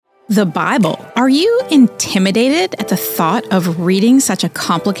The Bible. Are you intimidated at the thought of reading such a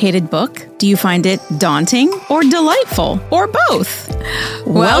complicated book? Do you find it daunting or delightful or both?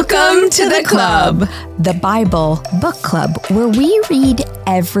 Welcome to the club. The Bible Book Club, where we read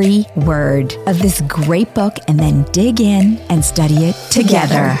every word of this great book and then dig in and study it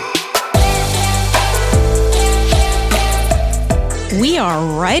together. We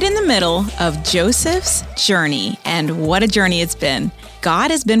are right in the middle of Joseph's journey, and what a journey it's been.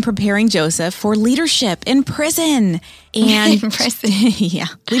 God has been preparing Joseph for leadership in prison. And In prison. Yeah,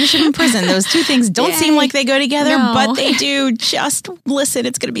 leadership in prison. Those two things don't seem like they go together, No. but they do. Just listen.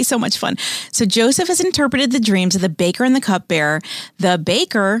 It's going to be so much fun. So Joseph has interpreted the dreams of the baker and the cupbearer. The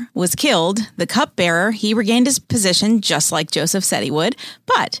baker was killed. The cupbearer, he regained his position just like Joseph said he would,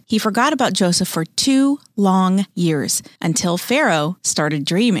 but he forgot about Joseph for 2 long years until Pharaoh started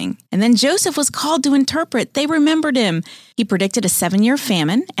dreaming. And then Joseph was called to interpret. They remembered him. He predicted a 7-year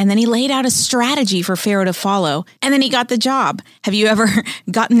famine, and then he laid out a strategy for Pharaoh to follow, and then he got the job. Have you ever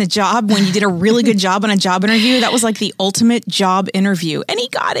gotten the job when you did a really good job on a job interview? That was like the ultimate job interview, and he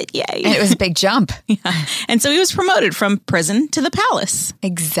got it. Yay. And it was a big jump. Yeah. And so he was promoted from prison to the palace.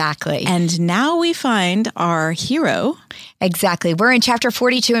 Exactly. And now we find our hero. Exactly. We're in chapter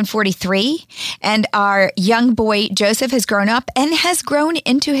 42 and 43, and our young boy Joseph has grown up and has grown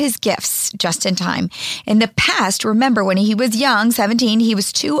into his gifts just in time. In the past, remember when he was young, 17, he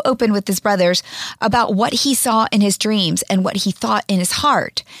was too open with his brothers about what he saw in his dreams and what he thought in his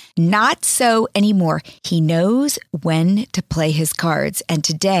heart. Not so anymore. He knows when to play his cards, and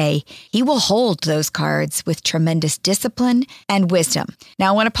today he will hold those cards with tremendous discipline and wisdom. Now,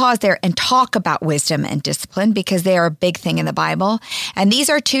 I want to pause there and talk about wisdom and discipline because they are a big thing in the Bible. And these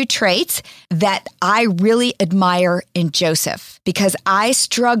are 2 traits that I really admire in Joseph because I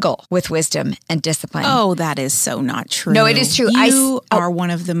struggle with wisdom and discipline. Oh, that is so not true. No, it is true. You are one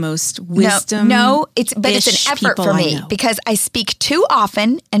of the most wisdom. No, it's an effort for me because I speak too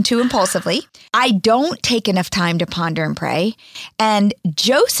often and too impulsively. I don't take enough time to ponder and pray. And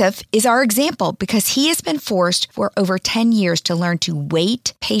Joseph is our example because he has been forced for over 10 years to learn to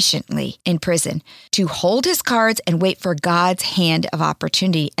wait patiently in prison, to hold his cards and wait for God's hand of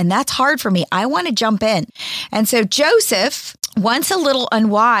opportunity. And that's hard for me. I want to jump in. And so Joseph, once a little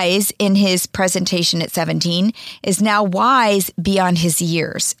unwise in his presentation at 17, is now wise beyond his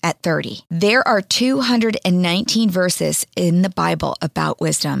years at 30. There are 219 verses in the Bible about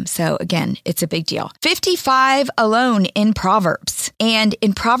wisdom. So again, it's a big deal. 55 alone in Proverbs. And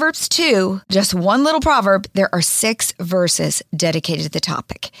in Proverbs 2, just one little proverb, there are 6 verses dedicated to the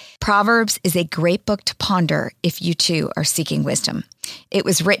topic. Proverbs is a great book to ponder if you too are seeking wisdom. It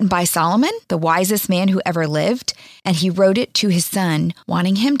was written by Solomon, the wisest man who ever lived, and he wrote it to his son,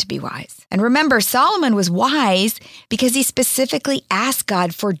 wanting him to be wise. And remember, Solomon was wise because he specifically asked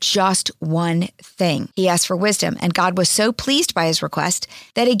God for just one thing. He asked for wisdom, and God was so pleased by his request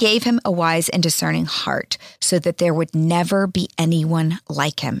that he gave him a wise and discerning heart so that there would never be anyone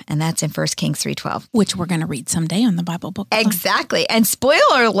like him. And that's in 1 Kings 3:12. Which we're going to read someday on the Bible Book Club. Exactly. And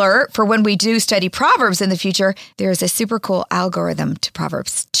spoiler alert, for when we do study Proverbs in the future, there is a super cool algorithm to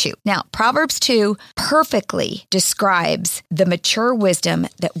Proverbs 2. Now, Proverbs 2 perfectly describes the mature wisdom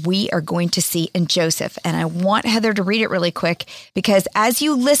that we are going to see in Joseph. And I want Heather to read it really quick because as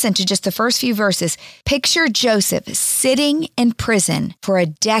you listen to just the first few verses, picture Joseph sitting in prison for a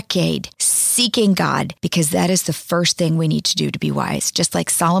decade seeking God because that is the first thing we need to do to be wise. Just like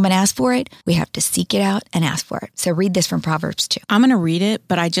Solomon asked for it, we have to seek it out and ask for it. So read this from Proverbs 2. I'm going to read it,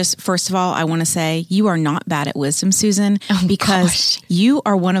 but first of all, I want to say you are not bad at wisdom, Susan, because you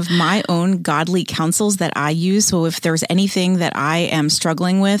are one of my own godly counsels that I use. So if there's anything that I am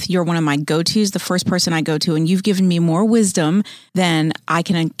struggling with, you're one of my go-tos, the first person I go to, and you've given me more wisdom than I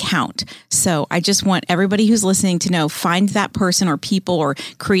can count. So I just want everybody who's listening to know, find that person or people or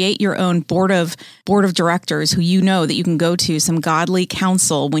create your own board of directors who you know that you can go to some godly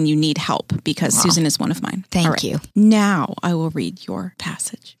counsel when you need help because Susan is one of mine. Thank you. Now I will read your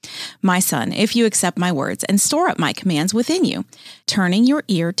passage. My son, if you accept my words and store up my commands within you, turning your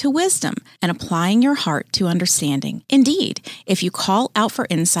ear to wisdom and applying your heart to understanding. Indeed, if you call out for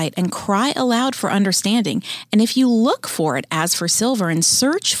insight and cry aloud for understanding, and if you look for it as for silver and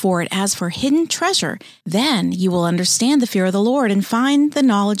search for it as for hidden treasure, then you will understand the fear of the Lord and find the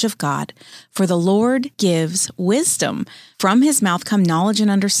knowledge of God. For the Lord gives wisdom. From his mouth come knowledge and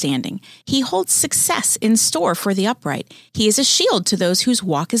understanding. He holds success in store for the upright. He is a shield to those whose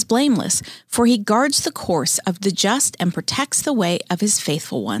walk is blameless, for he guards the course of the just and protects the way of his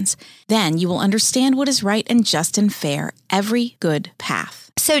faithful ones. Then you will understand what is right and just and fair, every good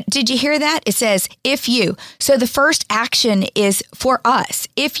path. So did you hear that? It says, if you. So the first action is for us.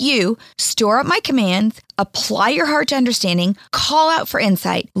 If you store up my commands, apply your heart to understanding, call out for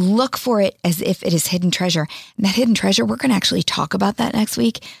insight, look for it as if it is hidden treasure. And that hidden treasure, we're going to actually talk about that next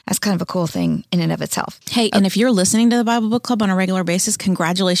week. That's kind of a cool thing in and of itself. Hey, and if you're listening to the Bible Book Club on a regular basis,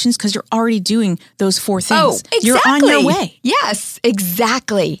 congratulations, because you're already doing those 4 things. Oh, exactly. You're on your way. Yes,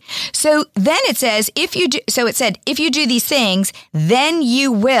 exactly. So then it says, if you do these things, then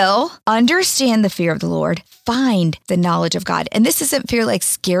you will understand the fear of the Lord, find the knowledge of God. And this isn't fear like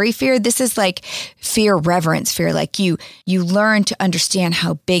scary fear. This is like fear, reverence fear. Like you learn to understand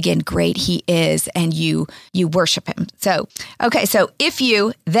how big and great he is and you worship him. So if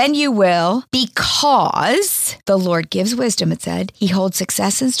you, then you will, because the Lord gives wisdom, it said. He holds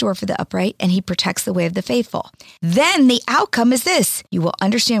success in store for the upright and he protects the way of the faithful. Then the outcome is this. You will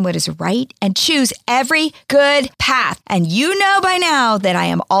understand what is right and choose every good path. And you know by now that I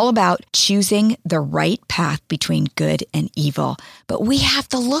am all about choosing the right path between good and evil. But we have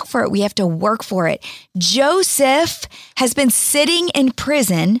to look for it. We have to work for it. Joseph has been sitting in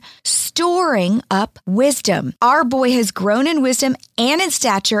prison, storing up wisdom. Our boy has grown in wisdom and in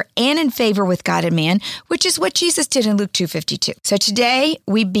stature and in favor with God and man, which is what Jesus did in Luke 2:52. So today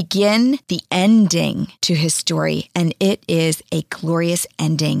we begin the ending to his story, and it is a glorious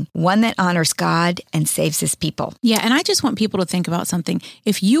ending, one that honors God and saves his people. Yeah, and I just want people to think about something.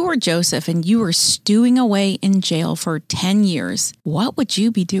 If you were Joseph and you were stewing away in jail for 10 years, what would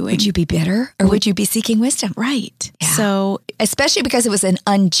you be doing? Would you be bitter or would you be seeking wisdom? Right. Yeah. So, especially because it was an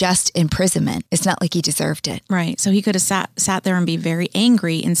unjust imprisonment. It's not like he deserved it. Right. So he could have sat there and be very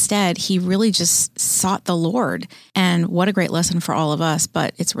angry. Instead, he really just sought the Lord. And what a great lesson for all of us,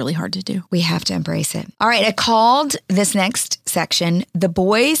 but it's really hard to do. We have to embrace it. All right. I called this next section, The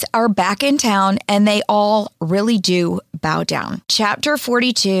Boys Are Back in Town, and they all really do bow down. Chapter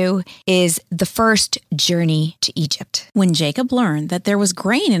 42 is the first journey to Egypt. When Jacob learned that there was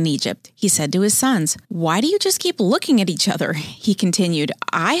grain in Egypt, he said to his sons, "Why do you just keep looking at each other?" He continued,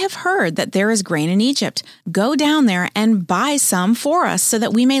 "I have heard that there is grain in Egypt. Go down there and buy some for us so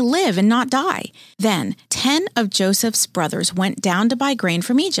that we may live and not die." Then 10 of Joseph's brothers went down to buy grain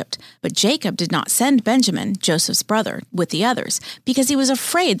from Egypt. But Jacob did not send Benjamin, Joseph's brother, with the others, because he was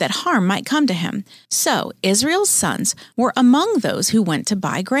afraid that harm might come to him. So Israel's sons were among those who went to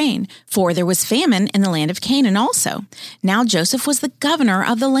buy grain, for there was famine in the land of Canaan also. Now Joseph was the governor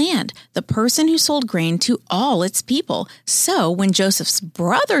of the land, the person who sold grain to all its people. So when Joseph's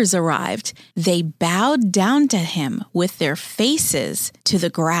brothers arrived, they bowed down to him with their faces to the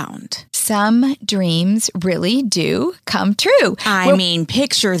ground. Some dreams really do come true. I mean,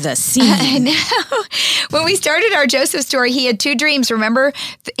 picture the scene. I know. When we started our Joseph story, he had 2 dreams. Remember,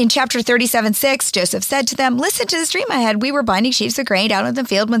 in chapter 37:6, Joseph said to them, "Listen to this dream I had. We were binding sheaves of grain out in the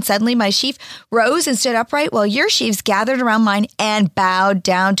field when suddenly my sheaf rose and stood upright while your sheaves gathered around mine and bowed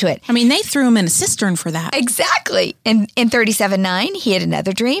down to it." I mean, they threw him in a cistern for that. Exactly. In 37:9, he had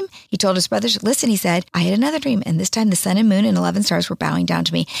another dream. He told his brothers, "Listen," he said, "I had another dream, and this time the sun and moon and 11 stars were bowing down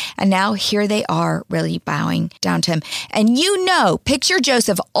to me. And now here they are really bowing down to him." And picture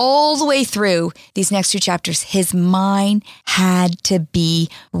Joseph all the way through these next 2 chapters. His mind had to be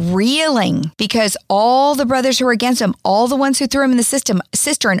reeling because all the brothers who were against him, all the ones who threw him in the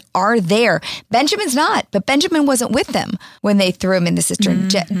cistern are there. Benjamin's not, but Benjamin wasn't with them when they threw him in the cistern.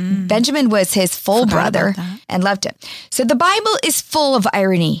 Mm-hmm. Benjamin was his full brother and loved him. So the Bible is full of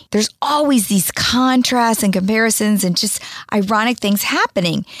irony. There's always these contrasts and comparisons and just ironic things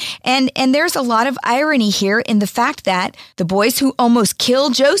happening. And there's a lot of irony here in the fact that the boys who almost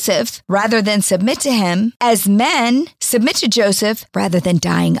killed Joseph, rather than submit to him, as men, submit to Joseph rather than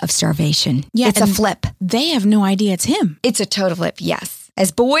dying of starvation. Yeah, it's a flip. They have no idea it's him. It's a total flip, yes.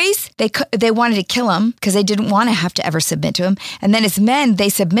 As boys, they wanted to kill him because they didn't want to have to ever submit to him. And then as men, they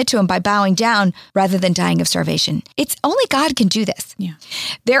submit to him by bowing down rather than dying of starvation. It's only God can do this. Yeah.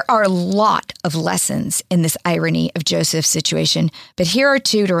 There are a lot of lessons in this irony of Joseph's situation, but here are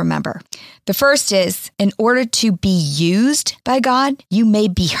 2 to remember. The first is, in order to be used by God, you may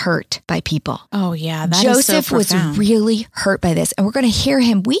be hurt by people. Oh, yeah. Joseph was really hurt by this, and we're going to hear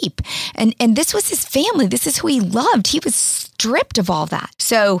him weep. And this was his family. This is who he loved. He was stripped of all that.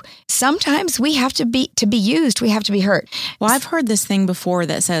 So sometimes we have to be used. We have to be hurt. Well, I've heard this thing before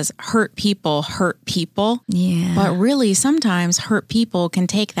that says hurt people hurt people. Yeah. But really, sometimes hurt people can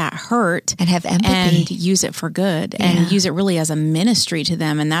take that hurt and have empathy and use it for good and use it really as a ministry to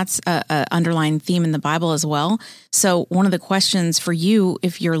them. And that's a underlying theme in the Bible as well. So one of the questions for you,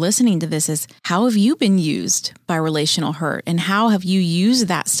 if you're listening to this, is how have you been used by relational hurt? And how have you used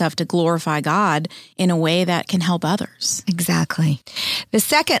that stuff to glorify God in a way that can help others? Exactly. The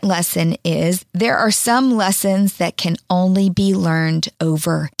second lesson is there are some lessons that can only be learned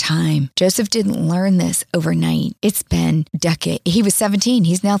over time. Joseph didn't learn this overnight. It's been decades. He was 17.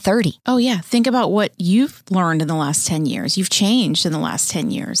 He's now 30. Oh, yeah. Think about what you've learned in the last 10 years. You've changed in the last 10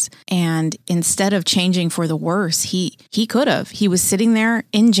 years. And instead of changing for the worse, he could have. He was sitting there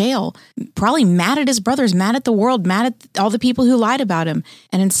in jail, probably mad at his brothers, mad at the world, mad at all the people who lied about him.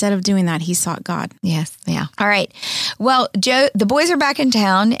 And instead of doing that, he sought God. Yes. Yeah. All right. Well, the boys are back in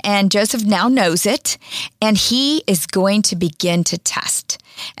town, and Joseph now knows it, and he is going to begin to test.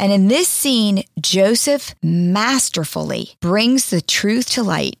 And in this scene, Joseph masterfully brings the truth to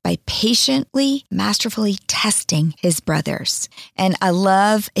light by patiently, masterfully testing his brothers. And I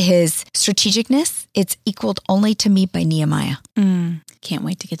love his strategicness. It's equaled only to me by Nehemiah. Can't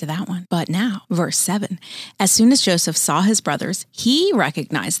wait to get to that one. But now, verse 7, as soon as Joseph saw his brothers, he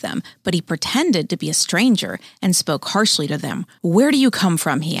recognized them, but he pretended to be a stranger and spoke harshly to them. Where do you come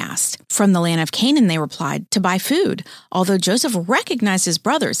from? He asked. From the land of Canaan, they replied, to buy food. Although Joseph recognized his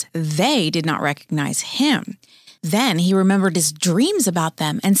brothers, they did not recognize him. Then he remembered his dreams about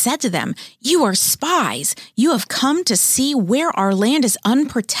them and said to them, you are spies. You have come to see where our land is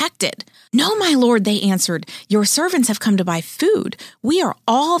unprotected. No, my lord, they answered, your servants have come to buy food. We are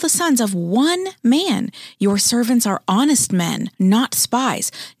all the sons of one man. Your servants are honest men, not spies.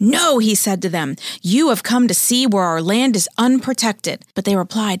 No, he said to them, you have come to see where our land is unprotected. But they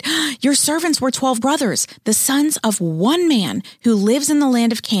replied, your servants were 12 brothers, the sons of one man who lives in the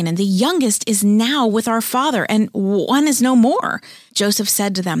land of Canaan. The youngest is now with our father, and one is no more. Joseph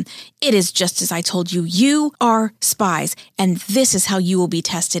said to them, it is just as I told you, you are spies, and this is how you will be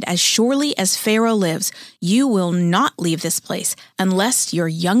tested. As surely as Pharaoh lives, you will not leave this place unless your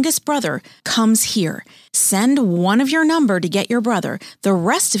youngest brother comes here. Send one of your number to get your brother. The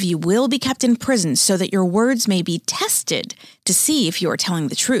rest of you will be kept in prison so that your words may be tested to see if you are telling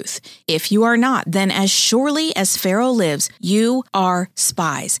the truth. If you are not, then as surely as Pharaoh lives, you are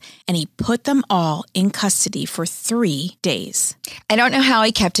spies. And he put them all in custody for 3 days. I don't know how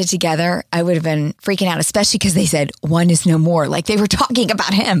he kept it together. I would have been freaking out, especially because they said one is no more, like they were talking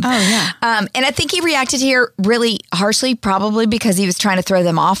about him. Oh, yeah. And I think he reacted here really harshly, probably because he was trying to throw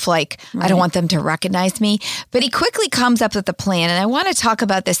them off, like, right. I don't want them to recognize me. But he quickly comes up with a plan. And I want to talk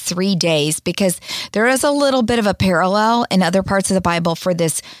about this 3 days because there is a little bit of a parallel in other parts of the Bible for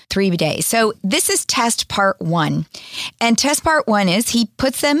this 3 days. So this is test part 1. And test part 1 is he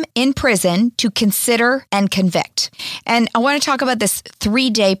puts them in prison to consider and convict. And I want to talk about this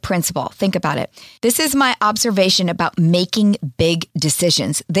 3-day principle. Think about it. This is my observation about making big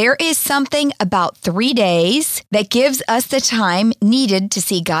decisions. There is something about 3 days that gives us the time needed to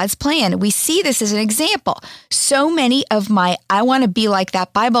see God's plan. We see this as an example. So many of my I want to be like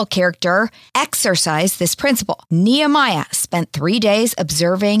that Bible character exercise this principle. Nehemiah spent 3 days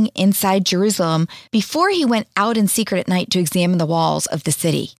observing inside Jerusalem before he went out in secret at night to examine the walls of the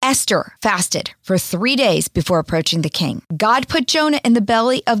city. Esther fasted for 3 days before approaching the king. God put Jonah in the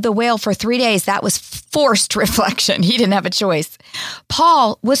belly of the whale for 3 days. That was forced reflection. He didn't have a choice.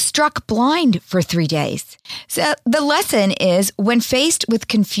 Paul was struck blind for 3 days. So the lesson is when faced with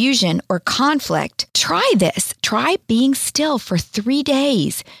confusion or conflict, try this. Try being still for 3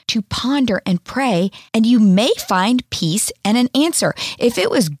 days to ponder and pray, and you may find peace and an answer. If it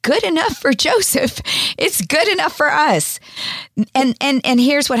was good enough for Joseph, it's good enough for us. And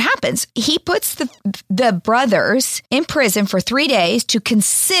here's what happens. He puts the brothers in prison for 3 days to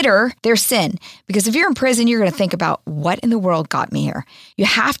consider their sin. Because if you're in prison, you're going to think about what in the world got me here. You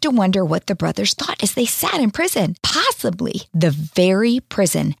have to wonder what the brothers thought as they sat in prison. Possibly the very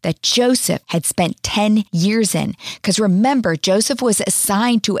prison that Joseph had spent 10 years in. Because remember, Joseph was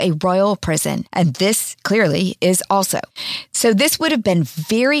assigned to a royal prison. And this clearly is also. So this would have been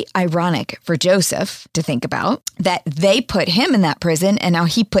very ironic for Joseph to think about that they put him in that prison and now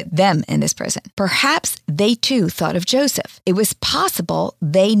he put them in this prison. Perhaps they too thought of Joseph. It was possible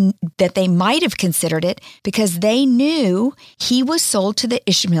that they might have considered it because they knew he was sold to the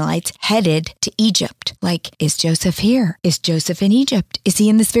Ishmaelites headed to Egypt. Like, is Joseph here? Is Joseph in Egypt? Is he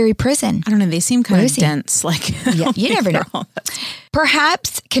in this very prison? I don't know. They seem kind of dense. Like, yeah, you never know.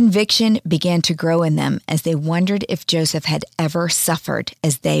 Perhaps conviction began to grow in them as they wondered if Joseph had ever suffered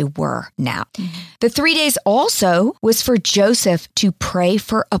as they were now. Mm-hmm. The 3 days also was for Joseph to pray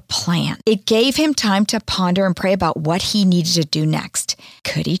for a plan. It gave him time to ponder and pray about what he needed to do next.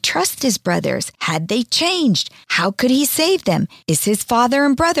 Could he trust his brothers? Had they changed? How could he save them? Is his father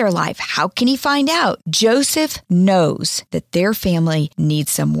and brother alive? How can he find out? Joseph knows that their family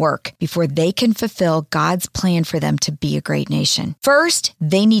needs some work before they can fulfill God's plan for them to be a great nation. First,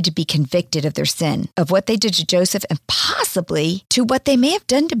 they need to be convicted of their sin, of what they did to Joseph, and possibly to what they may have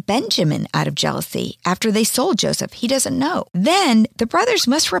done to Benjamin out of jealousy after they sold Joseph. He doesn't know. Then the brothers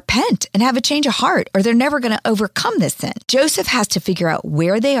must repent and have a change of heart, or they're never going to overcome this sin. Joseph has to figure out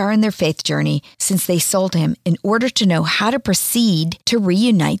where they are in their faith journey since they sold him in order to know how to proceed to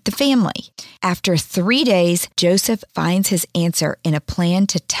reunite the family. After 3 days, Joseph finds his answer in a plan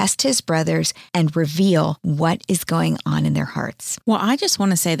to test his brothers and reveal what is going on in their hearts. Well, I just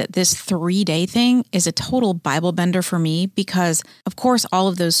want to say that this 3-day thing is a total Bible bender for me because, of course, all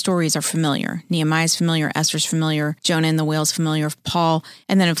of those stories are familiar. Nehemiah's familiar, Esther's familiar, Jonah and the whale's familiar, Paul,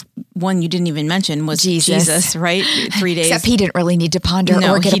 and then if one you didn't even mention was Jesus, right? 3 days. Except he didn't really need to ponder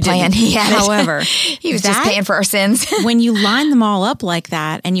or get a plan. He had However, he was just paying for our sins. When you line them all up like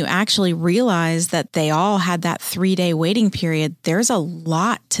that and you actually realize that they all had that 3-day waiting period, there's a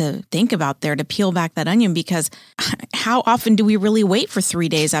lot to think about there to peel back that onion, because how often do we really wait for 3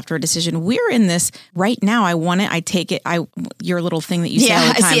 days after a decision? We're in this right now. I want it. I take it. Your little thing that you say all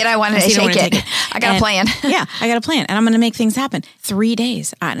the time. I see it. I want it. I shake it. I got a plan. Yeah, I got a plan, and I'm going to make things happen. 3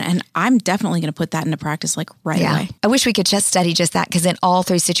 days. And I'm definitely going to put that into practice right away. I wish we could just study just that, because in all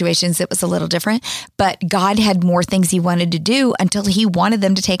 3 situations, it was a little different. But God had more things he wanted to do until he wanted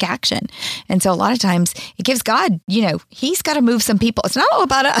them to take action. And so a lot of times it gives God, he's got to move some people. It's not all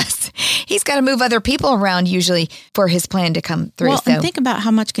about us. He's got to move other people around usually for his plan to come through. Well, and think about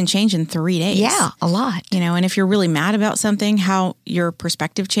how much can change in 3 days. Yeah, a lot. And if you're really mad about something, how your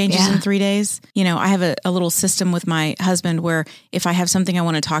perspective changes in 3 days. I have a little system with my husband where if I have something I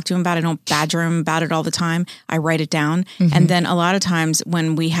want to talk to him about, I don't badger him about it all the time. I write it down. Mm-hmm. And then a lot of times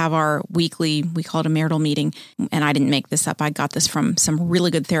when we have our weekly, we call it a marital meeting, and I didn't make this up. I got this from some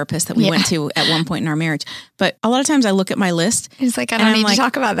really good therapist that we went to at one point in our marriage. But a lot of times I look at my list. It's like, I don't need to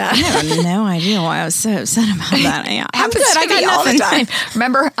talk about that. I have no idea why I was so upset about that. Yeah, I'm good. I got all the time.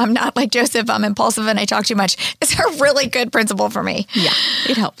 Remember, I'm not like Joseph. I'm impulsive and I talk too much. It's a really good principle for me. Yeah,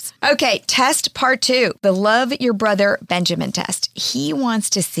 it helps. Okay, test part 2, the love your brother Benjamin test. He wants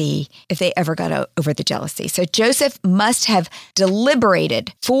to see if they ever got over the jealousy. So Joseph must have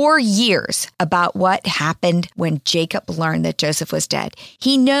deliberated 4 years about what happened when Jacob learned that Joseph was dead.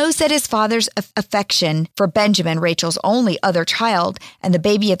 He knows that his father's affection for Benjamin, Rachel's only other child, and the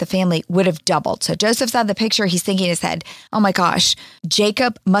baby at the family would have doubled. So Joseph saw the picture. He's thinking in his head, oh my gosh,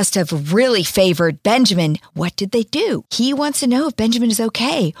 Jacob must have really favored Benjamin. What did they do? He wants to know if Benjamin is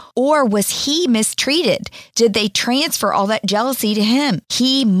okay, or was he mistreated? Did they transfer all that jealousy to him?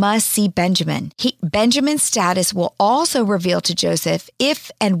 He must see Benjamin. Benjamin's status will also reveal to Joseph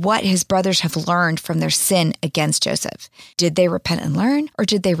if and what his brothers have learned from their sin against Joseph. Did they repent and learn, or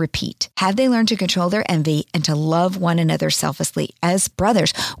did they repeat? Have they learned to control their envy and to love one another selflessly as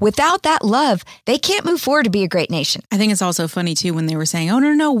brothers? Without that love, they can't move forward to be a great nation. I think it's also funny too when they were saying, "Oh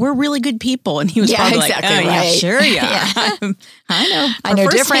no, we're really good people," and he was probably exactly like, "Oh right. yeah, sure, yeah, I know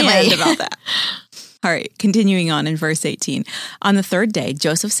differently about that." All right, continuing on in verse 18. On the 3rd day,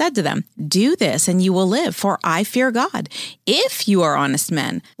 Joseph said to them, "Do this and you will live, for I fear God. If you are honest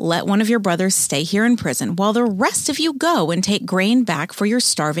men, let one of your brothers stay here in prison, while the rest of you go and take grain back for your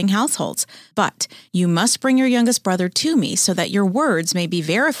starving households. But you must bring your youngest brother to me, so that your words may be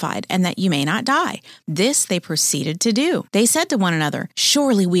verified and that you may not die." This they proceeded to do. They said to one another,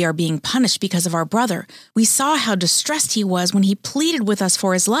 "Surely we are being punished because of our brother. We saw how distressed he was when he pleaded with us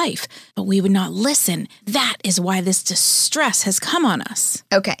for his life, but we would not listen. That is why this distress has come on us."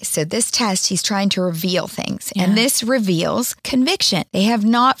 Okay, so this test, he's trying to reveal things, and this reveals conviction. They have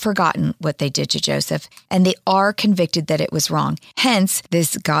not forgotten what they did to Joseph, and they are convicted that it was wrong. Hence,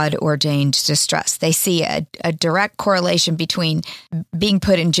 this God-ordained distress. They see a direct correlation between being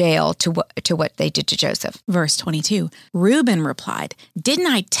put in jail to what they did to Joseph. Verse 22, Reuben replied, "Didn't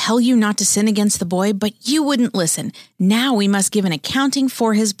I tell you not to sin against the boy? But you wouldn't listen. Now we must give an accounting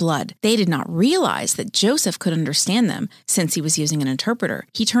for his blood." They did not realize that Joseph could understand them since he was using an interpreter.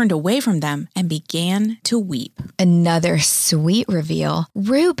 He turned away from them and began to weep. Another sweet reveal.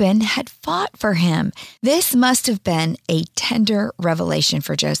 Reuben had fought for him. This must have been a tender revelation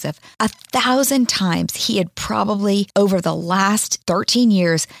for Joseph. 1,000 times he had probably, over the last 13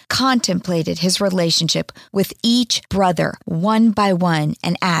 years, contemplated his relationship with each brother one by one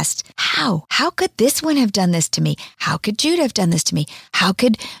and asked, how? How could this one have done this to me? How could Judah have done this to me? How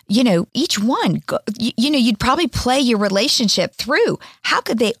could, each one you'd probably play your relationship through. How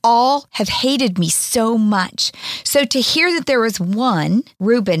could they all have hated me so much? So to hear that there was one,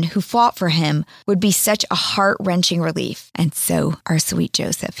 Reuben, who fought for him would be such a heart-wrenching relief. And so our sweet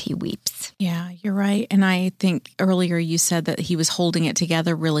Joseph, he weeps. Yeah, you're right. And I think earlier you said that he was holding it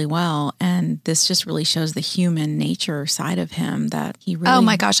together really well. And this just really shows the human nature side of him that he really... Oh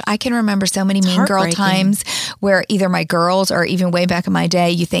my gosh, I can remember so many mean girl times where either my girls or even way back in my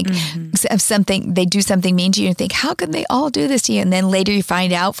day, you think of something, they do something mean to you and think, how could they all do this to you? And then later you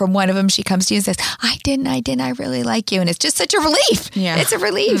find out from one of them, she comes to you and says, I didn't, I really like you. And it's just such a relief. Yeah. It's a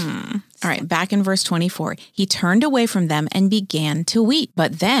relief. All right, back in verse 24, he turned away from them and began to weep,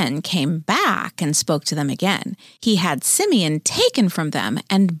 but then came back and spoke to them again. He had Simeon taken from them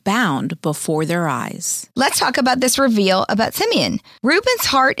and bound before their eyes. Let's talk about this reveal about Simeon. Reuben's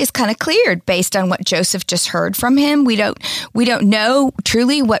heart is kind of cleared based on what Joseph just heard from him. We don't know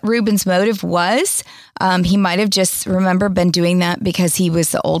truly what Reuben's motive was. He might have just, been doing that because he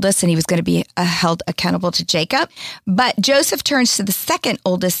was the oldest and he was going to be held accountable to Jacob. But Joseph turns to the second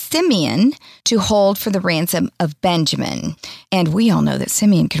oldest, Simeon, to hold for the ransom of Benjamin. And we all know that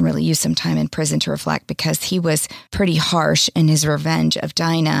Simeon can really use some time in prison to reflect because he was pretty harsh in his revenge of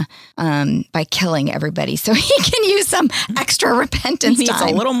Dinah by killing everybody. So he can use some extra repentance time. He needs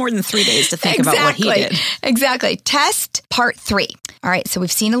a little more than 3 days to think about what he did. Exactly. Test part 3. All right, so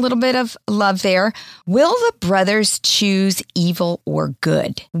we've seen a little bit of love there. Will the brothers choose evil or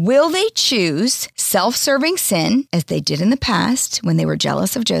good? Will they choose self-serving sin, as they did in the past when they were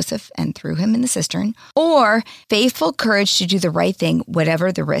jealous of Joseph and threw him in the cistern, or faithful courage to do the right thing,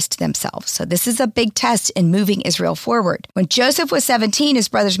 whatever the risk to themselves? So this is a big test in moving Israel forward. When Joseph was 17, his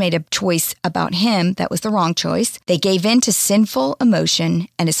brothers made a choice about him that was the wrong choice. They gave in to sinful emotion,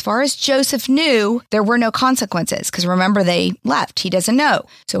 and as far as Joseph knew, there were no consequences, because remember, they left. He doesn't know.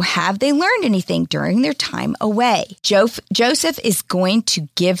 So have they learned anything during their time away? Joseph is going to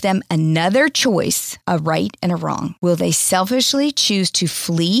give them another choice, a right and a wrong. Will they selfishly choose to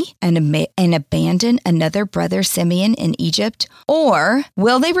flee and abandon another brother, Simeon, in Egypt? Or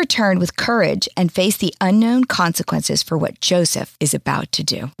will they return with courage and face the unknown consequences for what Joseph is about to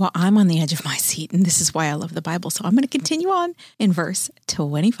do? Well, I'm on the edge of my seat, and this is why I love the Bible. So I'm going to continue on in verse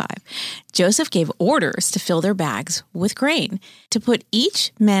 25. Joseph gave orders to fill their bags with grain, to put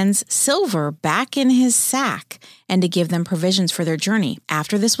each man's silver back in his sack, and to give them provisions for their journey.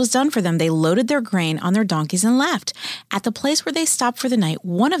 After this was done for them, they loaded their grain on their donkeys and left. At the place where they stopped for the night,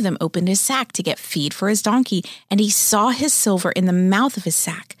 one of them opened his sack to get feed for his donkey, and he saw his silver in the mouth of his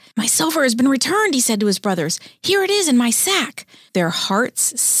sack. My silver has been returned, he said to his brothers. Here it is in my sack. Their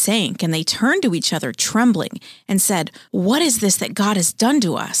hearts sank, and they turned to each other, trembling, and said, What is this that God has done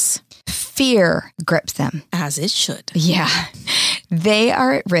to us? Fear grips them. As it should. Yeah. They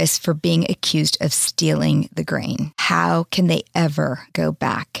are at risk for being accused of stealing the grain. How can they ever go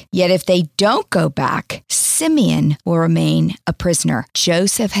back? Yet if they don't go back, Simeon will remain a prisoner.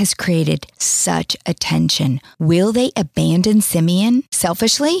 Joseph has created such a tension. Will they abandon Simeon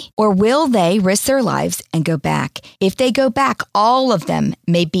selfishly? Or will they risk their lives and go back? If they go back, all of them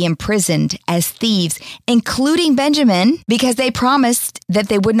may be imprisoned as thieves, including Benjamin, because they promised that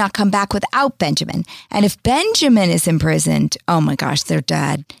they would not come back without Benjamin. And if Benjamin is imprisoned, oh my gosh, their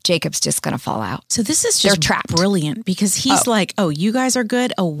dad, Jacob's just going to fall out. So this is just brilliant because he's like, oh, you guys are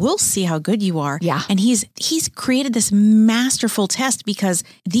good. Oh, we'll see how good you are. Yeah. And he's created this masterful test because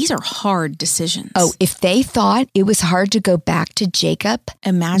these are hard decisions. Oh, if they thought it was hard to go back to Jacob,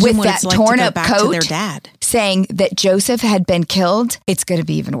 imagine with what that it's like torn to go up back coat, to their dad, saying that Joseph had been killed, it's going to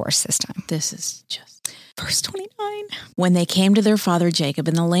be even worse this time. This is just... Verse 29. When they came to their father Jacob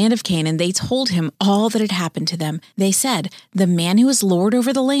in the land of Canaan, they told him all that had happened to them. They said, the man who is Lord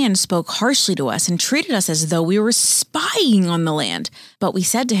over the land spoke harshly to us and treated us as though we were spying on the land. But we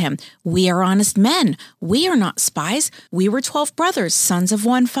said to him, we are honest men. We are not spies. We were 12 brothers, sons of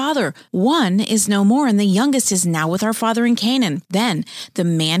one father. One is no more, and the youngest is now with our father in Canaan. Then the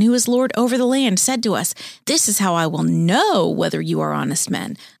man who is Lord over the land said to us, this is how I will know whether you are honest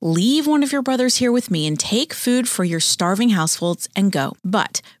men. Leave one of your brothers here with me and take food for your starving households and go.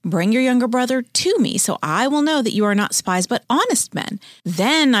 But bring your younger brother to me, so I will know that you are not spies, but honest men.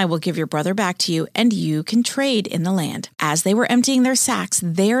 Then I will give your brother back to you, and you can trade in the land. As they were emptying their sacks,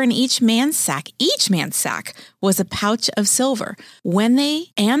 there in each man's sack was a pouch of silver. When they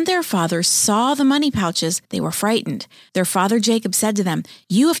and their father saw the money pouches, they were frightened. Their father Jacob said to them,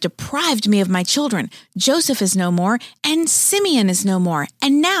 you have deprived me of my children. Joseph is no more, and Simeon is no more.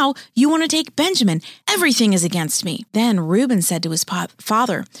 And now you want to take Benjamin. Everything is against me. Then Reuben said to his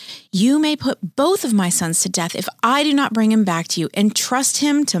father, you may put both of my sons to death if I do not bring him back to you. Entrust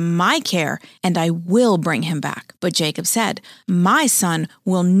him to my care, and I will bring him back. But Jacob said, my son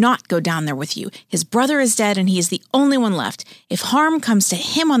will not go down there with you. His brother is dead, and he is the only one left. If harm comes to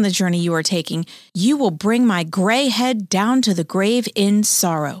him on the journey you are taking, you will bring my gray head down to the grave in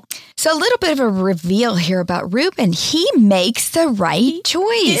sorrow. So a little bit of a reveal here about Reuben. He makes the right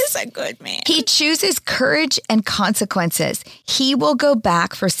choice. He is a good man. He chooses courage and consequences. He will go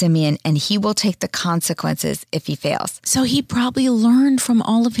back for Simeon, and he will take the consequences if he fails. So he probably learned from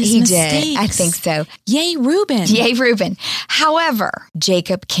all of his mistakes. He did. I think so. Yay, Reuben. Yay, Reuben. However,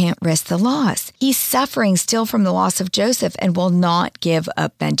 Jacob can't risk the loss. He's suffering still from the loss of Joseph and will not give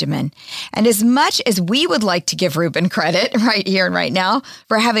up Benjamin. And as much as we would like to give Reuben credit right here and right now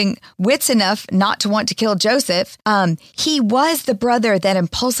for having wits enough not to want to kill Joseph, he was the brother that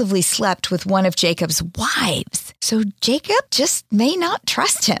impulsively slept with one of Jacob's wives. So Jacob just may not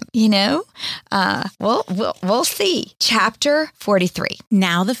trust him, you know? We'll see. Chapter 43.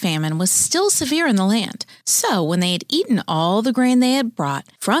 Now the famine was still severe in the land. So when they had eaten all the grain they had brought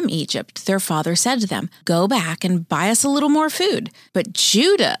from Egypt, their father said to them, go back and buy us a little more food. But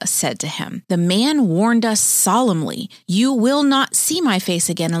Judah said to him, the man warned us solemnly, you will not see my face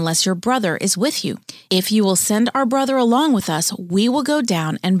again unless your brother is with you. If you will send our brother along with us, we will go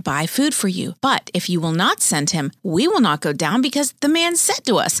down and buy food for you. But if you will not send him, we will not go down, because the man said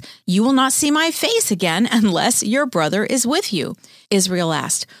to us, you will not see my face again unless your brother is with you. Israel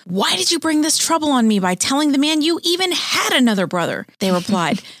asked, why did you bring this trouble on me by telling the man you even had another brother? They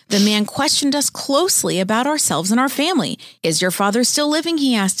replied, the man questioned us closely about ourselves and our family. Is your father still living?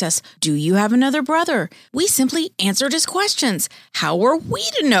 He asked us. Do you have another brother? We simply answered his questions. How were we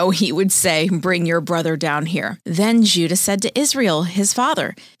to know? He would say, bring your brother down here. Then Judah said to Israel, his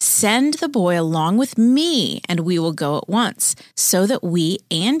father, send the boy along with me, and we will go at once, so that we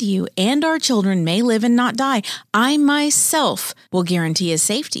and you and our children may live and not die. I myself will guarantee his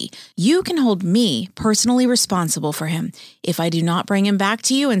safety. You can hold me personally responsible for him. If I do not bring him back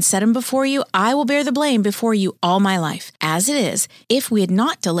to you and set him before you, I will bear the blame before you all my life. As it is, if we had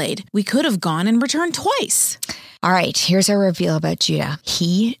not delayed, we could have gone and returned twice. All right, here's our reveal about Judah.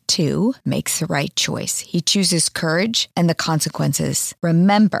 He, too, makes the right choice. He chooses courage and the consequences.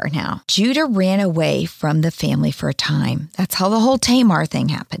 Remember now, Judah ran away from the family for a time. That's how the whole Tamar thing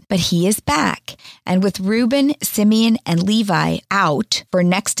happened. But he is back. And with Reuben, Simeon, and Levi out for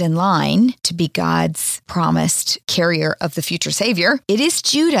next in line to be God's promised carrier of the future Savior, it is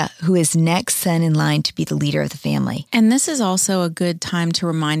Judah who is next son in line to be the leader of the family. And this is also a good time to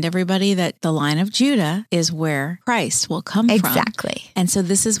remind everybody that the line of Judah is where Christ will come from. Exactly. And so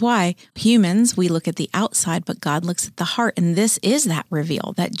this is why humans, we look at the outside, but God looks at the heart. And this is that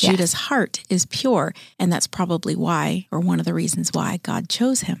reveal, that Judah's heart is pure. And that's probably why, or one of the reasons why, God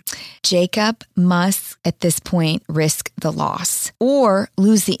chose him. Jacob must, at this point, risk the loss or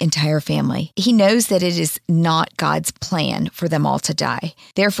lose the entire family. He knows that it is not God's plan for them all to die.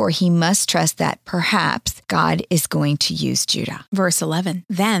 Therefore, he must trust that perhaps God is going to use Judah. Verse 11,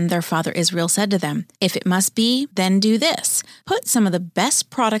 then their father Israel said to them, if it must be, then do this. Put some of the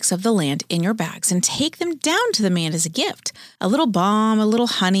best products of the land in your bags and take them down to the man as a gift. A little balm, a little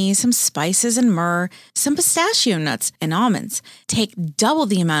honey, some spices and myrrh, some pistachio nuts and almonds. Take double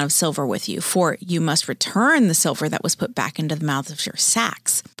the amount of silver with you, for you must return the silver that was put back into the mouths of your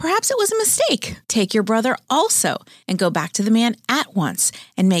sacks. Perhaps it was a mistake. Take your brother also and go back to the man at once.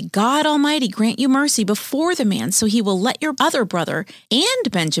 And may God Almighty grant you mercy before the man, so he will let your other brother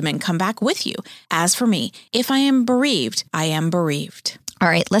and Benjamin come back with you. As for me, if I am bereaved, I am bereaved. All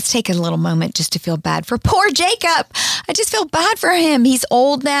right, let's take a little moment just to feel bad for poor Jacob. I just feel bad for him. He's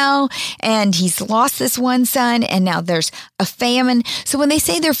old now, and he's lost this one son, and now there's a famine. So when they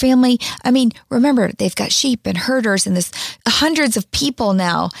say their family, I mean, remember, they've got sheep and herders and this hundreds of people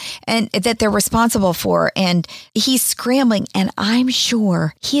now and that they're responsible for, and he's scrambling, and I'm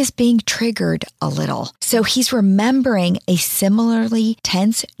sure he is being triggered a little. So he's remembering a similarly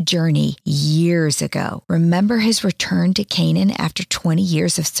tense journey years ago. Remember his return to Canaan after 20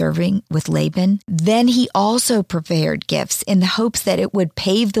 years of serving with Laban? Then he also prepared gifts in the hopes that it would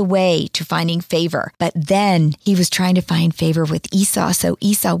pave the way to finding favor. But then he was trying to find favor with Esau so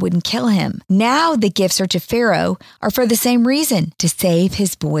Esau wouldn't kill him. Now the gifts are to Pharaoh are for the same reason, to save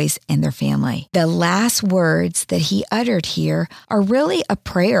his boys and their family. The last words that he uttered here are really a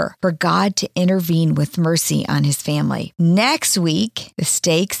prayer for God to intervene with mercy on his family. Next week, the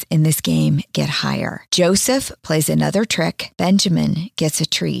stakes in this game get higher. Joseph plays another trick. Benjamin gets a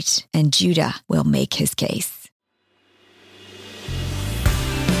treat, and Judah will make his case.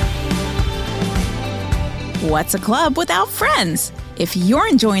 what's a club without friends? If you're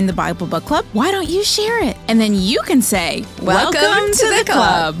enjoying the Bible Book Club, why don't you share it? And then you can say, Welcome to the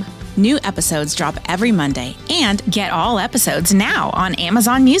club. New episodes drop every Monday, and get all episodes now on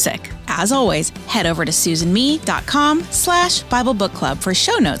Amazon Music. As always, head over to susanme.com/Bible Book Club for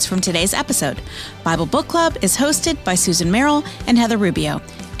show notes from today's episode. Bible Book Club is hosted by Susan Merrill and Heather Rubio,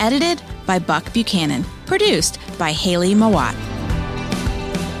 edited by Buck Buchanan, produced by Haley Mawat.